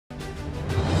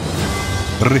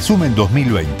Resumen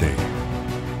 2020.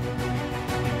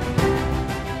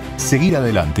 Seguir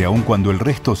adelante aun cuando el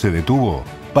resto se detuvo,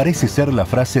 parece ser la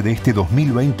frase de este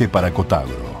 2020 para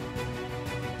Cotagro.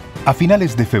 A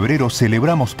finales de febrero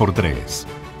celebramos por 3.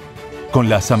 Con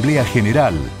la Asamblea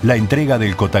General, la entrega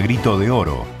del Cotagrito de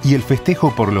Oro y el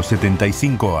festejo por los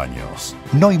 75 años.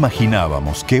 No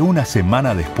imaginábamos que una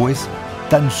semana después,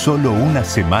 tan solo una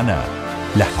semana,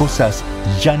 las cosas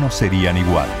ya no serían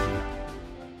igual.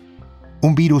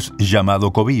 Un virus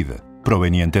llamado COVID,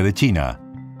 proveniente de China,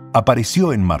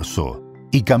 apareció en marzo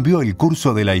y cambió el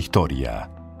curso de la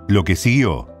historia. Lo que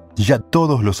siguió, ya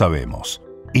todos lo sabemos,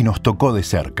 y nos tocó de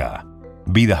cerca.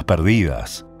 Vidas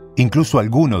perdidas, incluso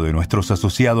algunos de nuestros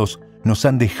asociados nos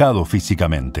han dejado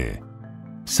físicamente.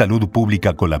 Salud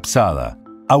pública colapsada,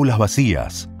 aulas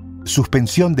vacías,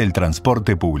 suspensión del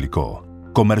transporte público,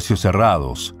 comercios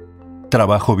cerrados,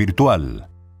 trabajo virtual.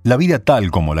 La vida tal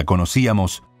como la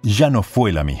conocíamos ya no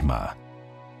fue la misma.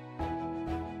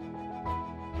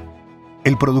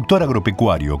 El productor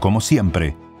agropecuario, como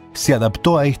siempre, se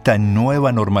adaptó a esta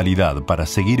nueva normalidad para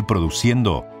seguir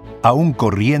produciendo, aún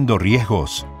corriendo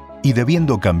riesgos y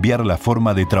debiendo cambiar la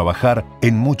forma de trabajar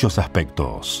en muchos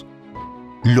aspectos.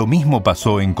 Lo mismo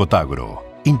pasó en Cotagro.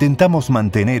 Intentamos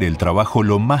mantener el trabajo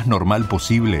lo más normal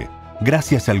posible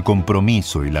gracias al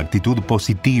compromiso y la actitud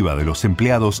positiva de los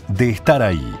empleados de estar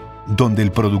ahí, donde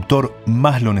el productor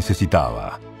más lo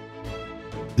necesitaba.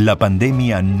 La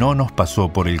pandemia no nos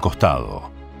pasó por el costado.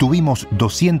 Tuvimos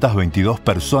 222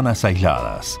 personas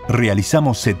aisladas,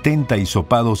 realizamos 70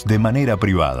 hisopados de manera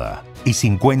privada y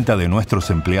 50 de nuestros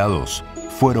empleados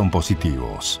fueron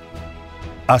positivos.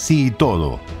 Así y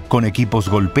todo, con equipos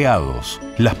golpeados,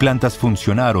 las plantas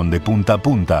funcionaron de punta a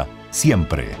punta,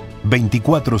 siempre,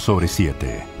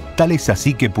 24/7. Tal es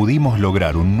así que pudimos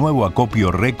lograr un nuevo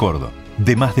acopio récord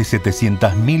de más de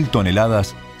 700.000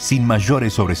 toneladas sin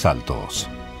mayores sobresaltos.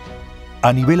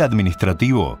 A nivel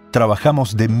administrativo,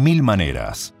 trabajamos de 1000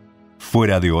 maneras.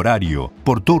 Fuera de horario,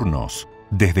 por turnos,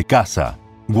 desde casa,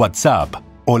 WhatsApp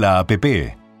o la app.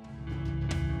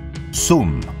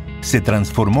 Zoom se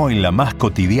transformó en la más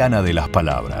cotidiana de las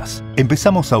palabras.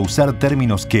 Empezamos a usar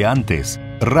términos que antes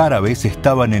rara vez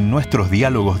estaban en nuestros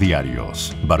diálogos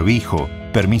diarios. Barbijo,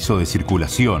 permiso de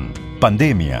circulación,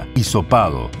 pandemia,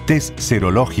 hisopado, test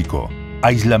serológico,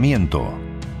 aislamiento.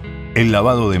 El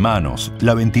lavado de manos,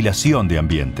 la ventilación de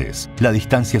ambientes, la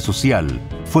distancia social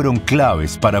fueron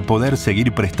claves para poder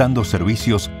seguir prestando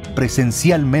servicios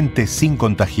presencialmente sin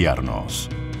contagiarnos.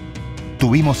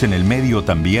 Tuvimos en el medio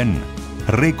también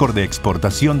récord de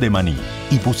exportación de maní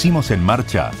y pusimos en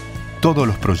marcha todos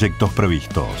los proyectos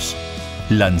previstos.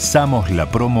 Lanzamos la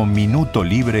promo Minuto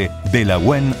Libre de la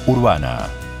UEN Urbana.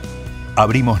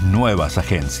 Abrimos nuevas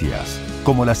agencias,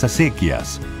 como Las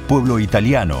Acequias, Pueblo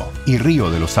Italiano y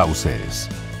Río de los Sauces.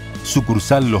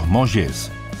 Sucursal Los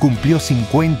Molles cumplió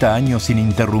 50 años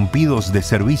ininterrumpidos de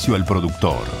servicio al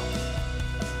productor.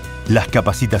 Las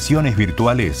capacitaciones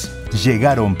virtuales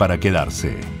llegaron para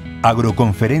quedarse.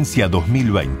 Agroconferencia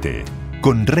 2020,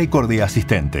 con récord de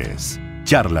asistentes.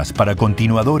 Charlas para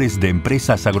continuadores de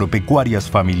empresas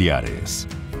agropecuarias familiares.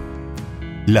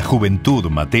 La juventud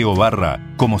Mateo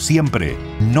Barra, como siempre,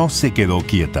 no se quedó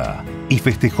quieta y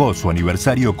festejó su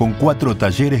aniversario con 4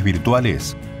 talleres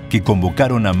virtuales que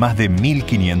convocaron a más de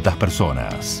 1.500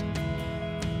 personas.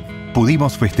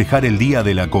 Pudimos festejar el Día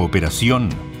de la Cooperación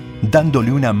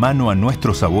dándole una mano a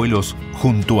nuestros abuelos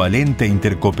junto al ente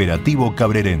intercooperativo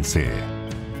cabrerense.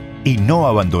 Y no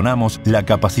abandonamos la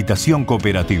capacitación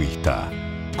cooperativista,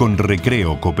 con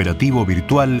recreo cooperativo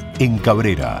virtual en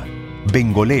Cabrera,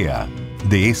 Bengolea,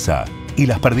 Dehesa y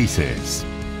Las Perdices.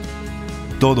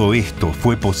 Todo esto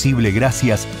fue posible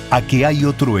gracias a que hay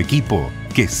otro equipo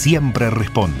que siempre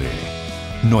responde.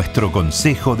 Nuestro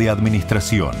Consejo de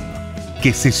Administración,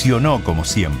 que sesionó como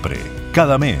siempre,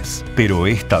 cada mes, pero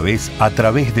esta vez a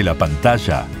través de la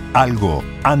pantalla, algo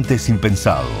antes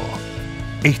impensado.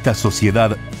 Esta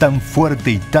sociedad tan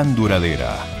fuerte y tan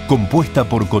duradera, compuesta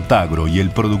por Cotagro y el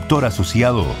productor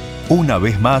asociado, una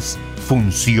vez más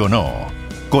funcionó,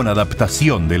 con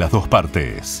adaptación de las dos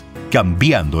partes,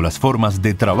 cambiando las formas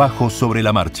de trabajo sobre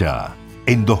la marcha.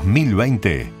 En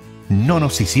 2020, no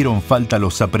nos hicieron falta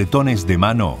los apretones de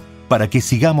mano para que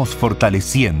sigamos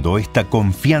fortaleciendo esta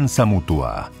confianza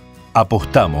mutua.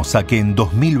 Apostamos a que en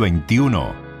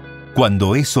 2021,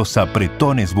 cuando esos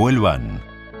apretones vuelvan,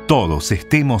 todos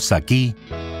estemos aquí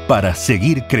para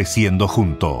seguir creciendo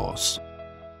juntos.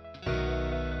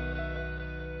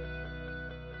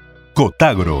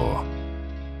 Cotagro.